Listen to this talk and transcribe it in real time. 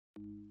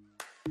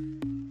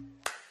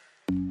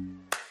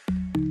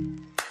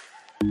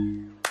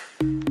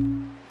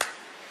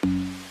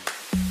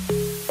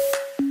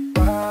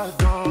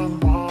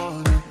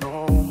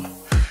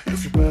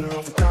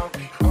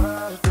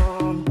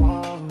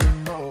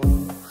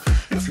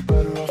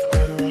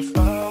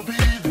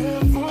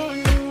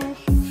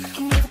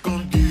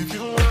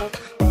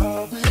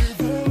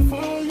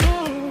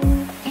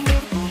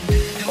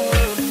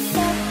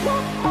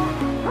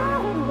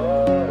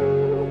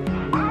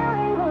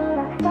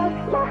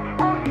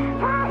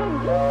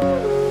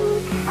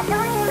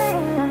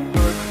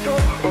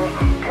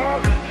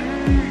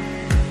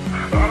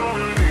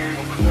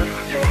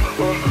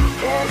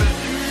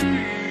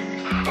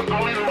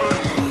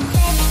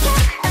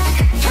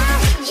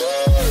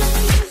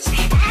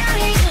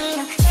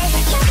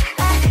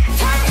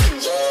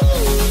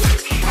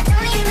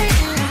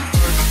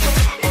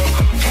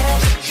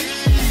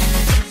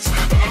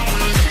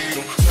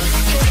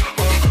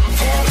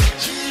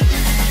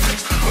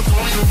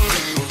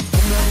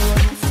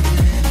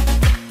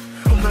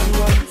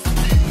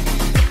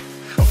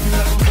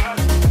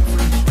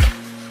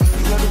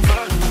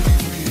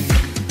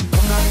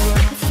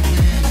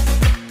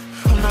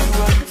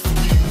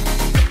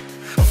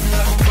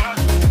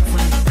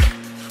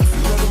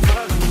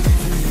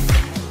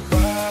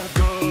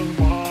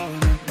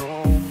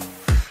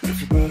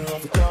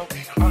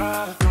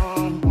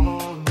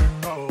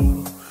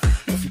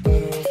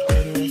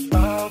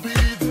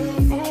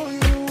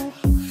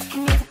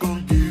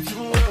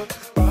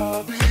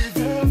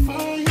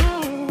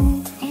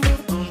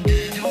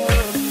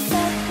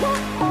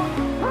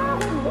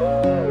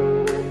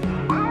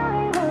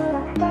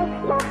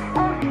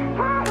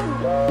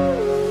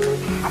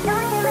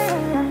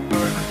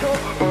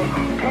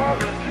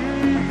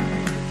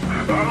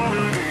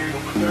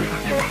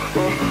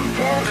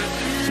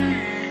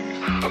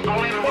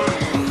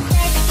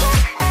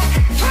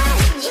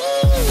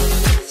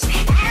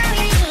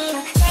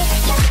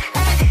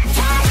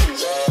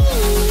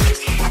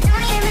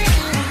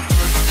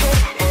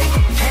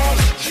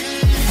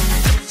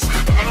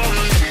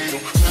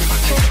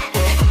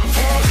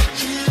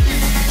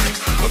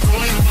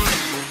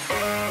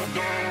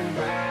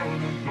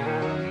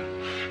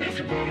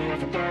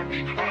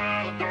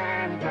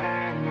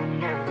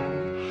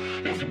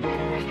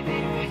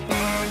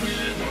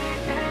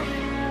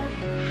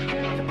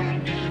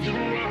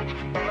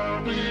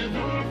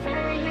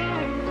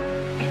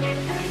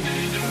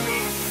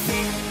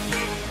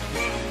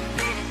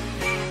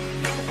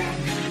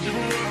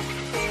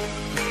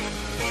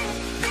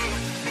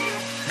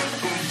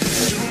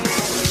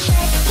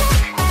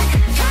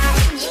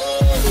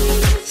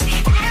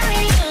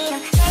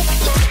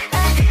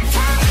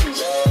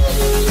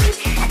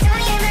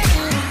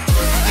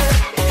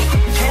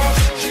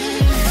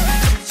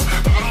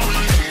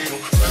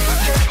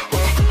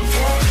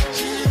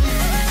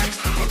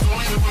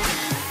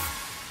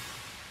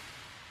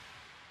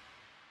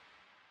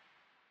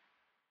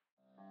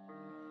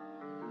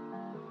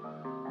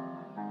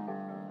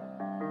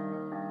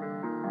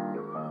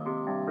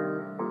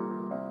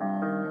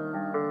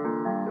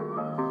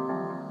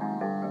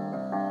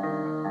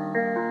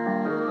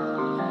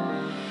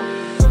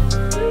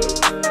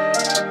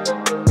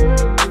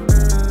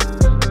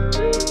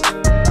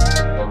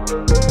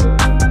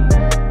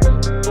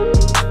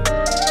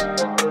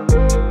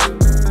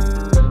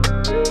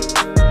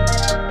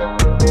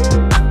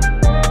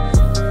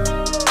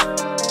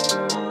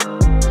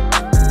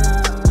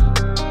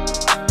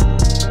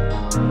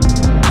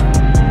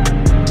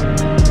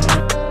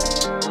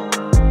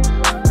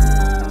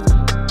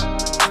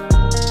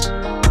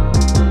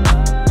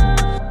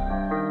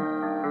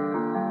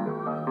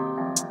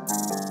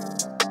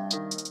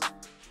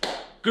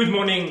Good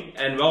morning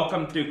and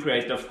welcome to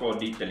Creative Car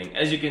Detailing.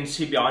 As you can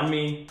see behind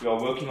me, we are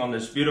working on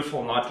this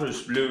beautiful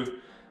Nitrous Blue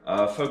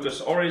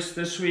Focus RS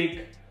this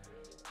week.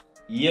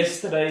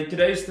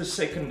 Today's the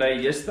second day.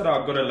 Yesterday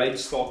I got a late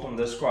start on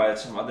this car. I had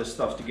some other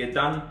stuff to get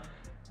done.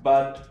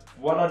 But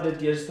what I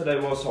did yesterday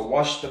was I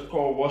washed the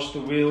car, washed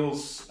the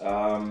wheels.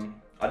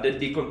 I did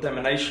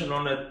decontamination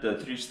on it, the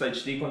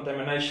 3-stage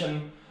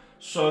decontamination.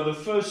 So the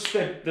first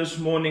step this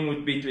morning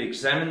would be to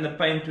examine the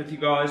paint with you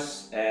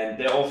guys, and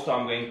thereafter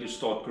I'm going to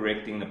start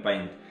correcting the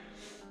paint.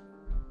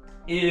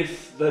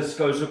 If this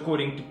goes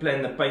according to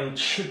plan, the paint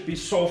should be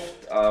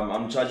soft.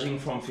 I'm judging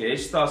from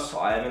Fiesta's.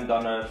 I haven't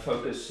done a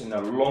Focus in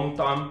a long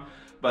time,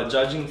 but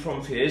judging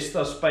from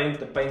Fiesta's paint,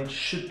 the paint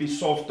should be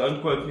soft.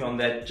 Don't quote me on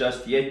that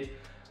just yet.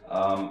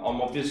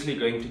 I'm obviously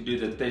going to do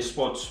the test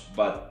spots,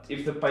 but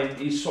if the paint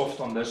is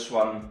soft on this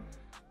one,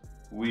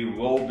 we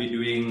will be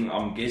doing,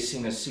 I'm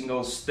guessing, a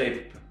single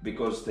step,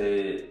 because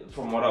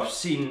from what I've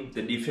seen,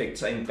 the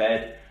defects ain't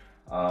bad.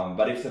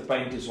 But if the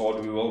paint is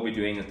hard, we will be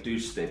doing a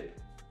 2-step.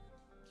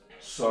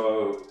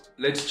 So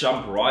let's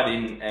jump right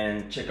in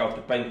and check out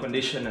the paint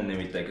condition, and then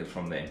we take it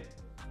from there.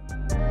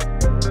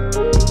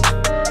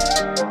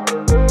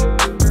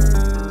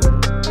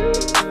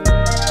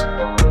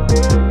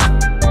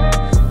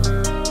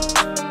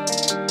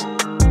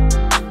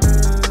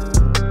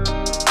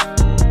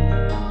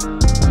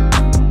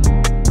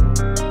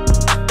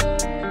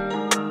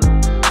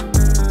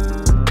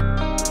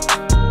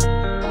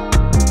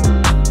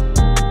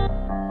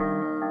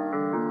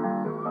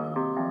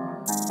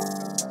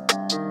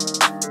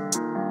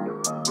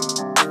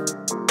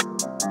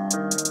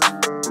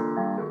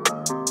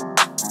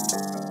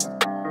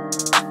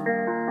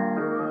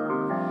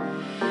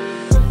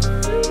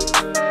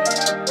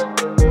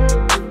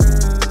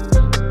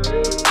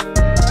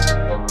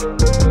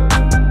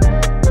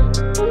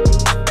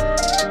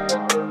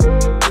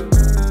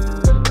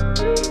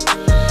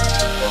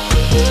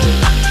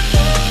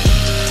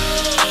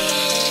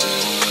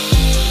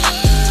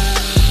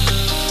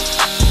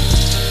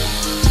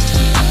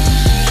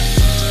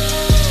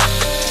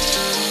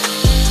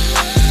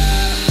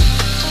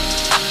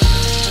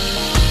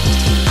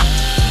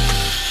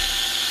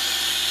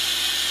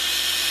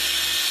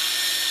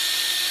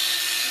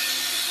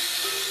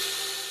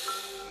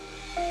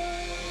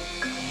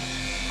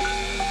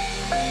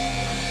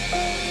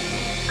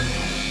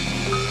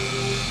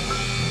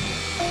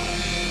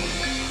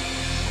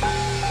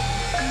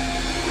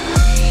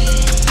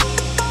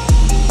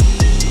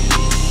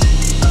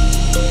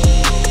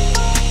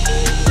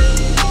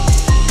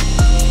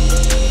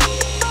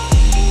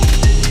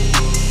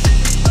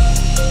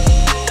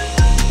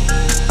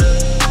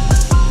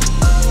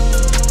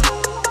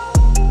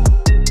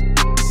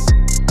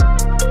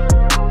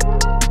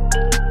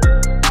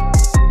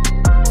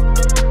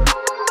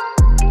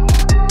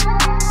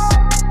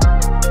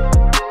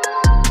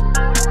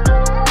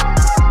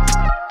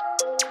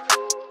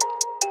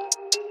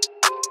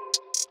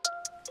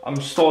 I'm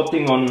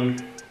starting on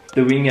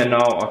the wing here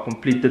now. I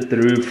completed the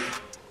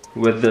roof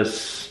with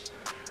this,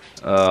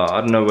 I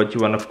don't know what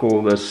you want to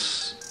call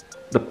this,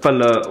 the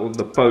pillar or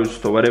the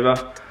post or whatever.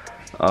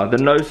 The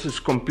nose is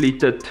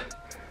completed.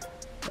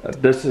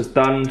 This is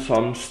done, so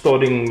I'm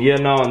starting here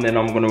now, and then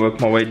I'm going to work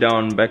my way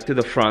down back to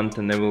the front,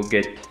 and then we'll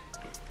get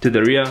to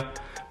the rear.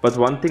 But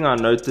one thing I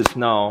noticed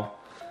now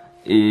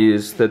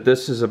is that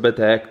this is a bit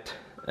hacked,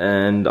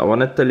 and I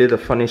want to tell you the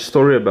funny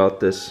story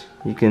about this.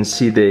 You can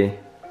see there,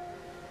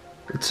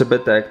 it's a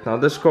bit hacked. Now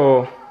this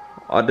car,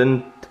 I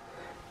didn't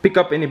pick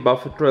up any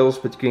buffer trails,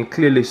 but you can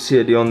clearly see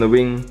it here on the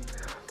wing.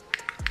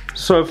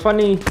 So a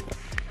funny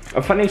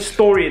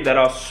story that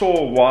I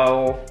saw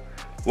while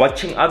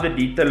watching other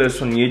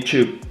detailers on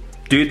YouTube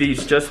do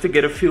these just to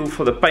get a feel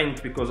for the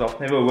paint, because I've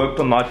never worked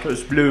on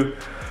Nitrous Blue,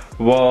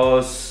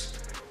 was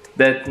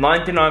that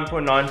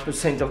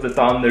 99.9% of the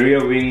time the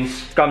rear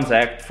wings comes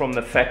hacked from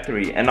the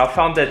factory. And I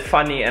found that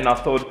funny, and I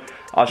thought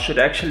I should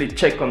actually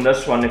check on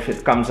this one if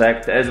it comes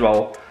hacked as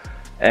well.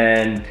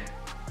 And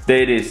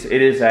there it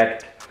is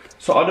hacked.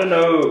 So I don't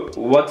know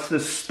what's the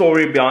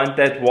story behind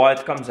that, why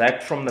it comes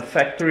hacked from the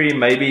factory.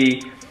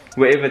 Maybe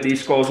wherever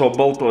these cars are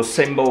built or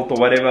assembled or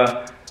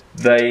whatever,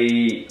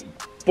 they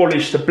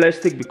polish the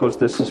plastic, because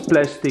this is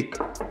plastic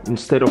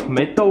instead of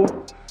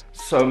metal.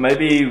 So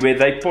maybe where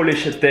they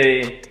polish it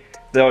there,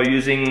 they are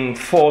using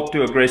far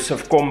too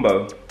aggressive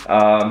combo.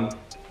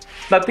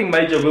 Nothing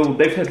major, we'll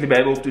definitely be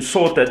able to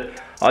sort it.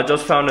 I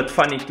just found it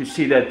funny to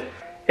see that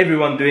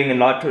everyone doing a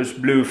Nitrous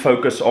Blue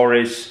Focus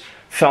RS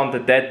found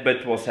that that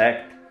bit was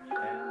hacked.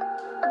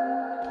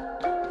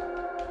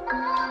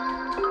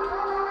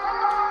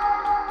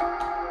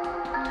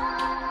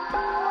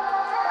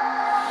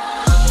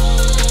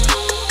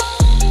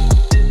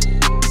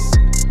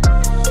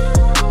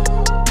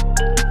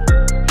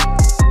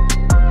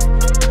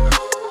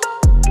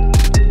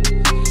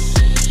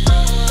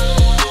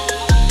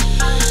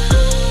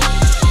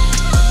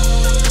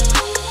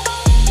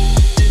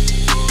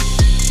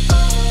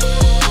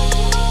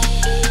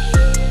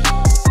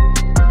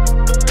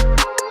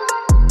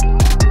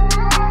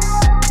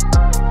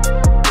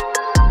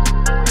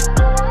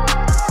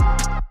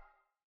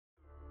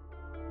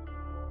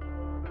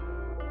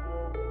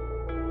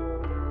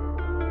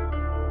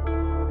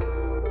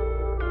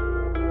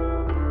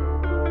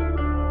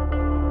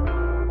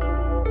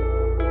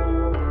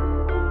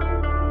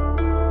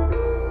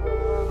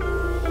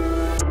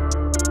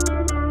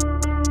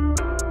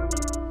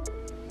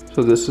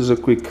 So this is a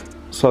quick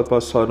side by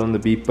side on the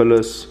B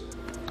pillars.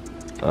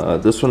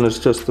 This one is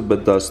just a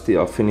bit dusty.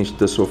 I finished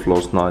this off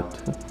last night.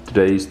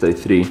 Today is day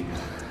 3,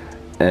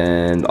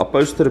 and I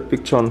posted a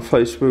picture on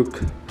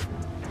Facebook,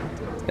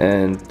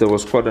 and there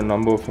was quite a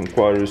number of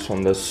inquiries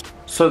on this.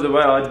 So the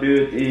way I do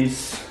it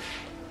is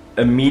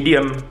a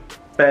medium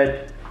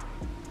pad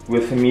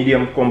with a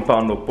medium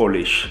compound or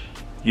polish.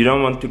 You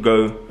don't want to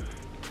go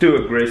too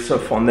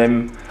aggressive on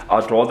them.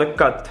 I'd rather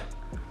cut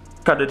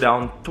it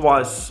down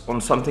twice on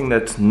something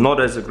that's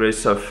not as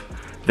aggressive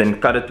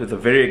than cut it with a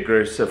very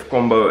aggressive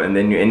combo, and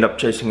then you end up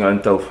chasing your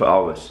own tail for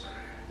hours.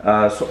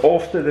 So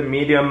after the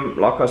medium,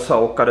 like I said,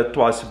 I'll cut it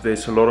twice if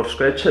there's a lot of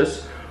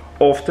scratches.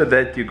 After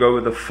that, you go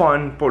with a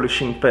fine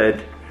polishing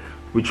pad,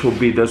 which will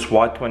be this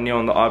white one here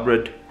on the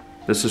hybrid.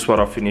 This is what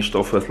I finished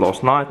off with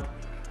last night.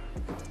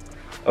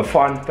 A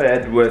fine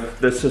pad with,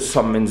 this is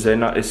some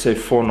Menzena SA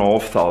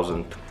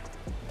 4500.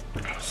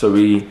 So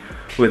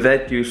with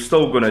that, you're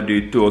still gonna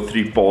do 2 or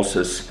 3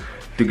 passes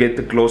to get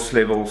the gloss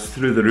levels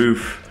through the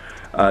roof.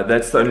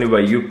 That's the only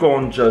way. You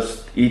can't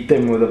just eat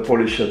them with a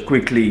polisher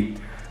quickly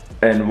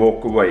and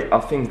walk away. I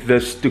think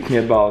this took me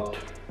about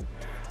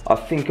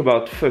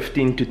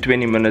 15 to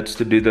 20 minutes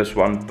to do this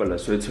one pillar.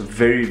 So it's a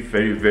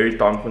very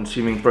time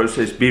consuming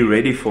process. Be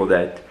ready for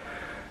that.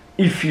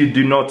 If you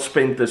do not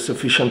spend the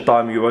sufficient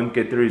time, you won't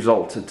get the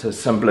results. It's as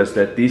simple as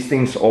that. These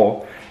things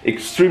are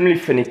extremely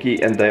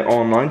finicky, and they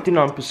are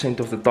 99%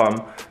 of the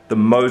time the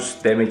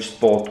most damaged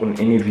part on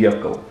any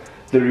vehicle.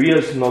 The rear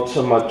is not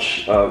so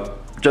much,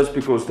 just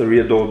because the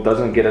rear door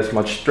doesn't get as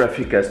much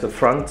traffic as the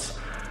fronts,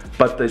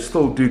 but they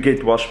still do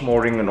get wash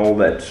mooring and all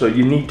that. So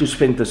you need to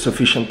spend the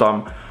sufficient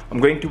time. I'm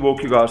going to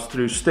walk you guys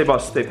through step by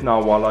step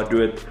now while I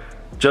do it,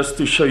 just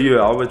to show you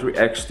how it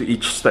reacts to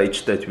each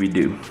stage that we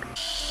do.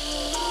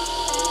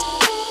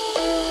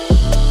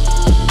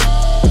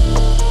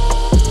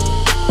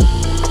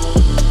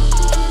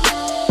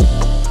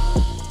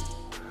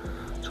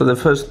 So the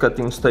first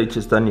cutting stage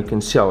is done. You can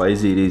see how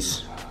easy it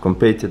is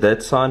compared to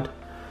that side,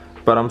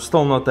 but I'm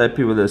still not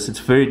happy with this. It's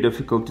very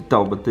difficult to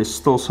tell, but there's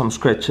still some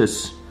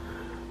scratches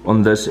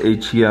on this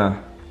edge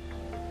here.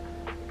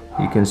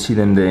 You can see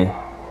them there,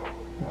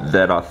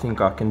 that I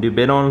think I can do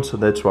better on, so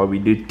that's why we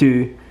do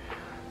 2.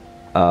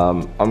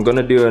 I'm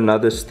gonna do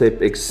another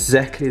step,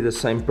 exactly the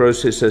same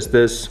process as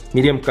this.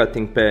 Medium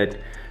cutting pad,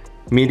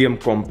 medium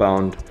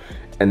compound,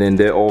 and then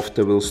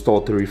thereafter we'll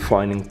start the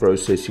refining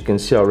process. You can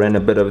see I ran a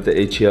bit over the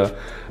edge here,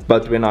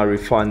 but when I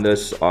refine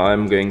this,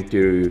 I'm going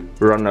to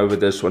run over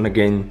this one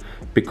again,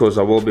 because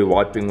I will be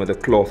wiping with a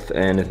cloth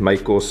and it may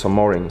cause some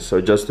marring.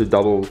 So just to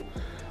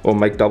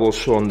make double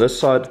sure on this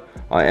side,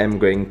 I am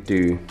going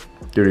to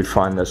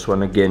refine this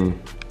one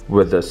again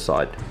with this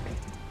side.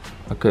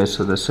 Okay,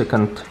 so the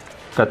second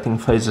cutting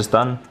phase is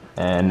done,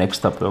 and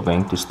next up we're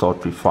going to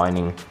start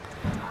refining.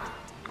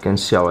 You can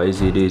see how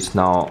easy it is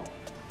now.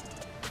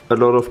 A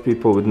lot of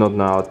people would not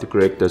know how to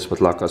correct this, but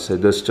like I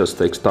said, this just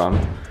takes time.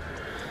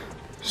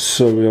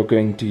 So we are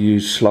going to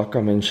use, like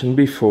I mentioned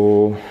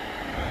before,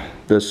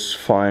 this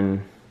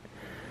fine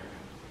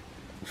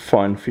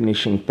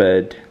finishing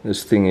pad.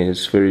 This thing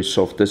is very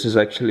soft. This is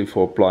actually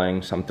for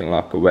applying something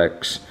like a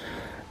wax,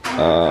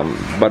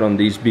 but on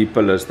these B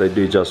pillars they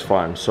do just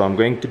fine. So I'm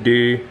going to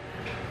do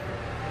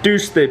 2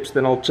 steps,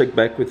 then I'll check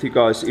back with you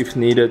guys if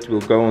needed.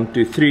 We'll go on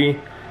to 3,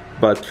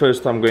 but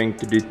first I'm going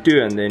to do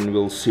 2 and then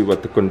we'll see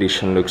what the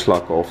condition looks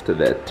like after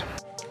that.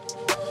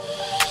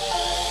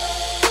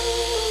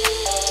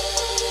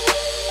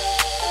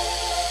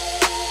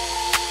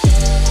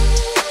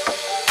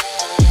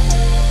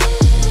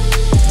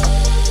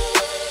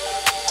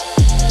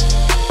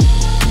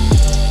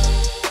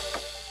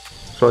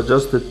 So I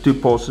just did 2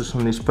 passes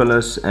on these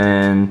pillars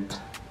and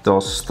they're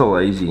still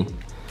hazy.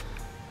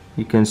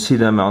 You can see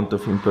the amount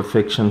of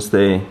imperfections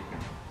there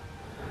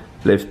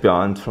left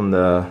behind from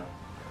the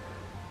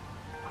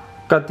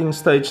cutting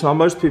stage. Now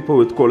most people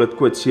would call it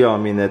quits here. I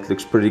mean, that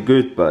looks pretty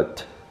good,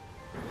 but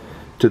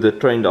to the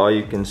trained eye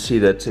you can see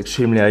that's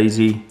extremely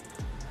hazy.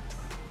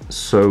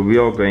 So we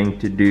are going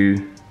to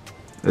do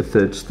a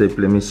 3rd step.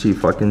 Let me see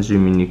if I can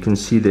zoom in. You can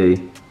see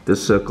the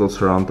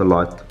circles around the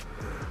light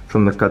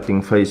from the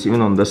cutting phase.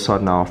 Even on this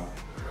side now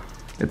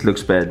it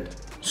looks bad.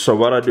 So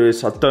what I do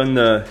is I turn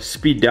the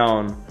speed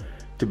down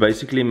to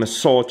basically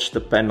massage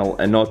the panel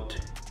and not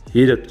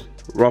hit it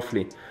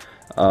roughly.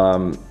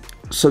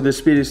 So the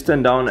speed is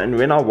turned down, and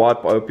when I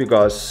wipe, I hope you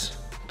guys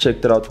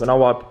checked it out, when I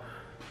wipe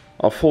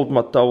I fold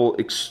my towel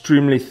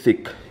extremely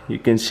thick. You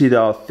can see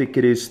how thick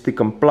it is, thick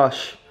and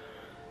plush,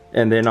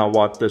 and then I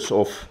wipe this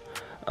off,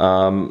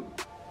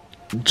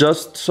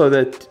 just so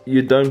that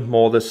you don't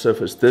mar the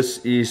surface. This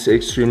is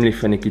extremely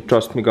finicky,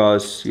 trust me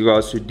guys. You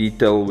guys who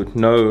detail would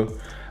know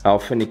how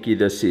finicky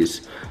this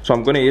is. So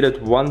I'm going to hit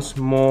it once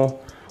more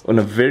on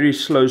a very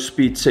slow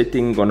speed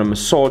setting, gonna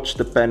massage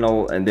the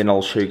panel, and then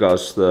I'll show you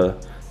guys the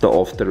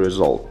after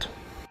result.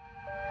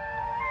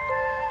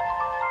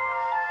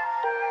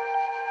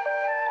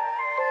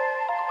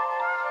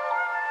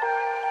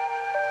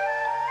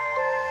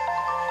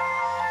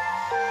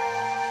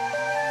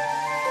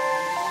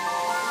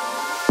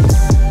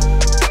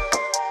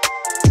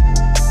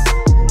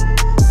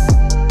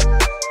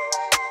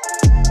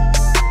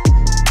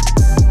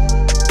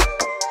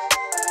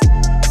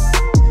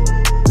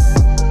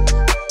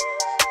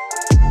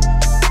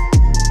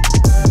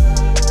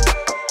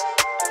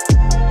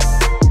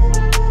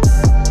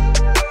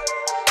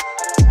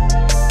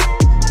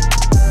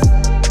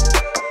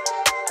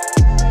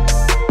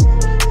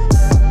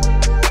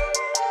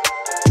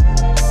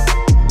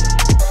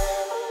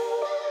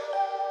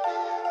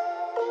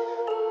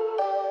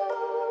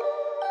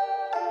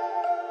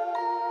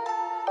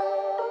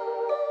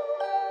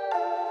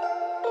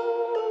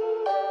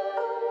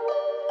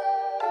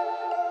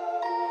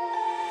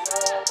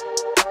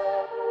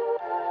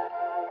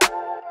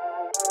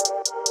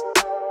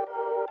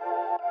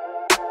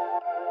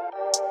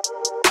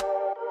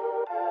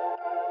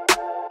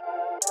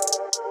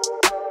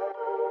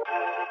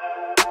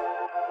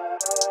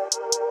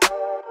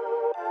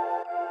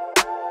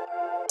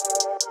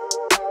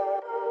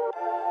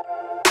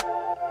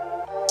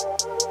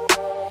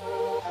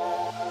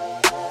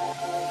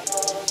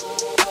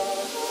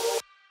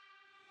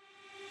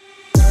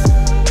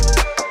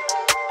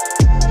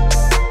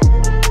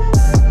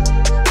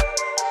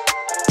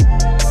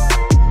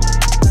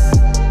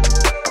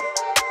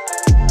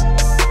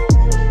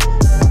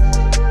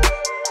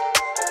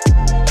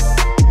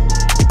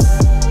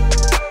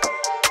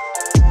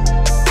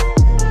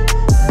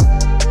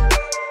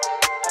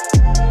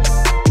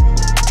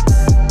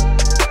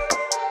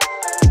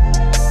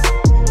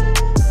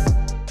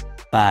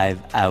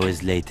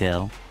 Hours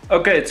later.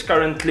 Okay, it's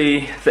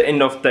currently the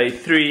end of day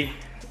 3.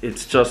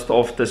 It's just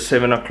after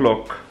 7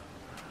 o'clock,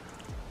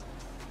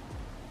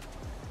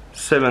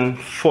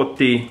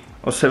 7:40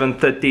 or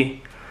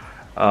 7:30.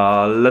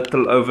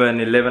 Little over an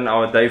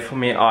 11-hour day for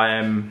me. I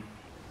am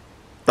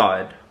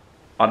tired.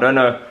 I don't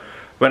know,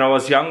 when I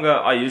was younger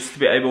I used to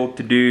be able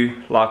to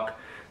do like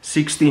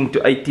 16 to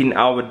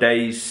 18-hour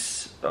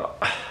days.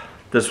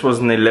 This was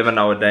an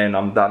 11-hour day and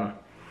I'm done.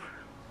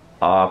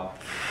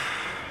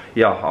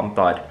 Yeah, I'm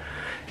tired.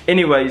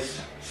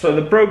 Anyways, so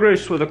the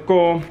progress with the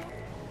core,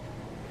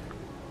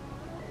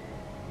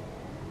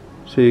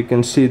 so you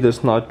can see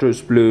this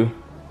Nitrous Blue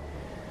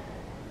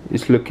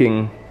is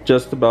looking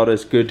just about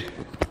as good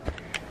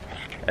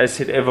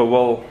as it ever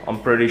will, I'm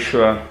pretty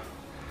sure.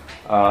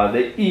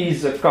 There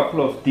is a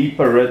couple of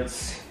deeper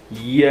rids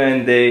here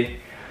and there,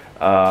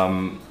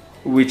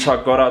 which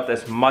I got out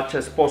as much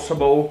as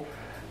possible,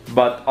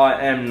 but I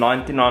am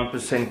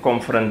 99%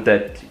 confident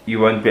that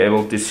you won't be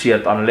able to see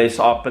it unless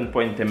I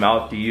pinpoint them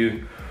out to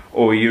you,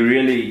 or you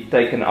really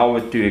take an hour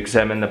to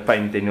examine the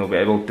paint, then you'll be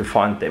able to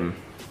find them.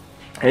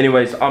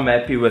 Anyways, I'm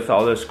happy with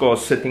how the score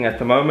is sitting at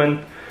the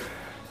moment.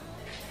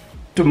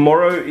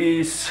 Tomorrow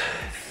is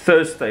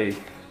Thursday.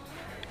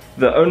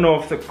 The owner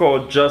of the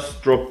car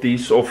just dropped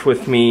these off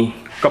with me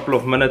a couple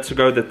of minutes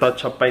ago, the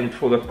touch-up paint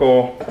for the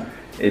car.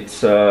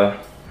 It's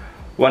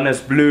one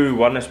is blue,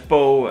 one is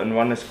pearl, and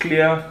one is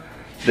clear.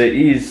 There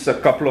is a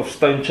couple of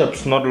stone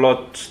chips, not a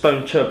lot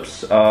stone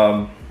chips,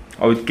 I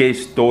would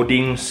guess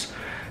Dordings,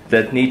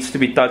 that needs to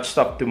be touched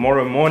up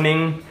tomorrow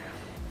morning.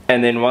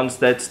 And then once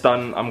that's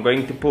done, I'm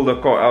going to pull the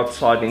car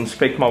outside,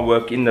 inspect my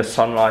work in the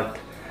sunlight.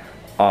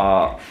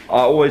 I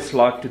always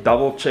like to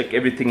double check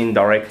everything in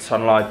direct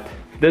sunlight.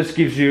 This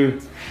gives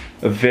you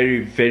a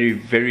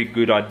very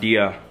good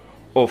idea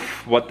of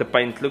what the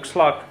paint looks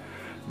like,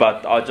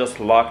 but I just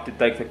like to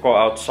take the car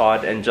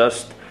outside and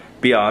just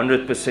be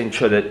 100%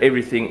 sure that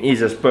everything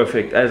is as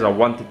perfect as I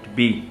want it to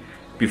be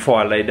before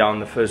I lay down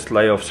the first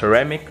layer of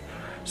ceramic.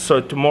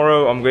 So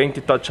tomorrow I'm going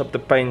to touch up the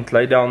paint,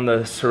 lay down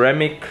the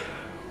ceramic,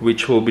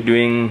 which will be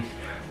doing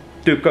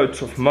 2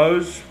 coats of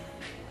MOHS,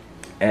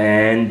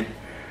 and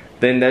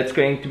then that's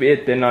going to be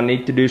it. Then I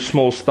need to do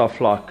small stuff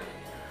like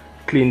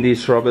clean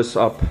these rubbers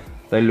up,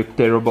 they look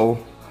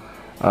terrible,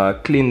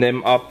 clean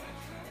them up.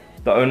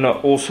 The owner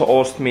also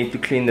asked me to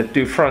clean the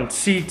 2 front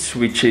seats,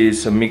 which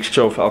is a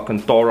mixture of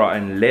Alcantara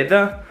and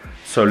leather.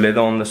 So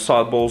leather on the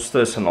side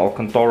bolsters and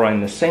Alcantara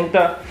in the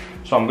center.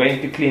 So I'm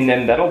going to clean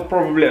them. That'll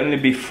probably only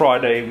be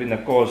Friday when the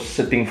car is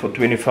sitting for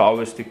 24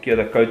 hours to cure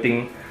the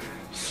coating.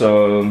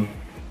 So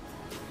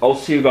I'll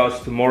see you guys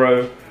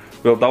tomorrow.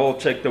 We'll double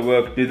check the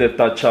work, do the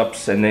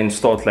touch-ups, and then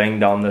start laying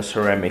down the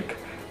ceramic.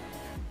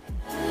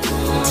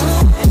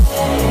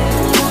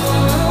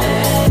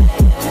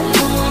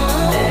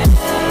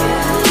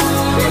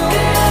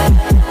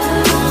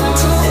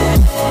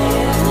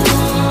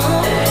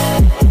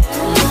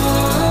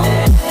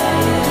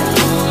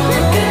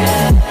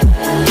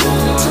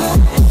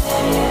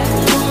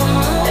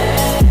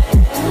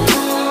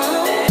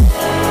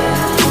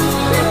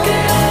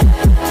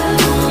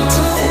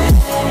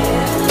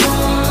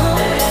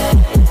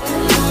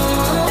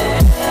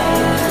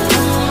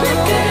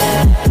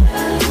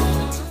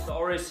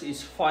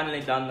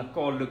 Finally done. The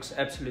car looks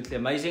absolutely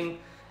amazing.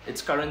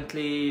 It's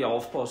currently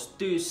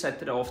 2:30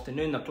 Saturday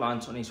afternoon. The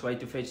client's on his way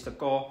to fetch the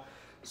car,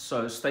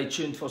 so stay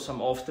tuned for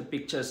some after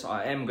pictures.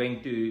 I am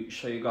going to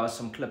show you guys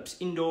some clips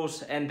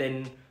indoors and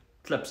then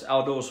clips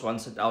outdoors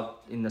once it's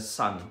out in the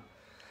sun.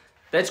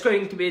 That's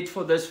going to be it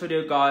for this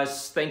video,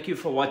 guys. Thank you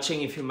for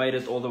watching. If you made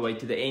it all the way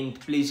to the end,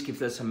 please give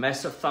this a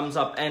massive thumbs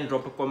up and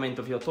drop a comment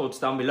of your thoughts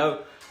down below.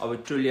 I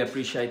would truly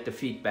appreciate the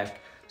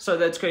feedback. So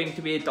that's going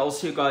to be it. I'll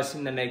see you guys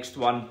in the next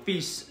one.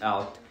 Peace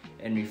out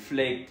and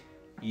reflect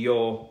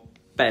your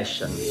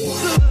passion.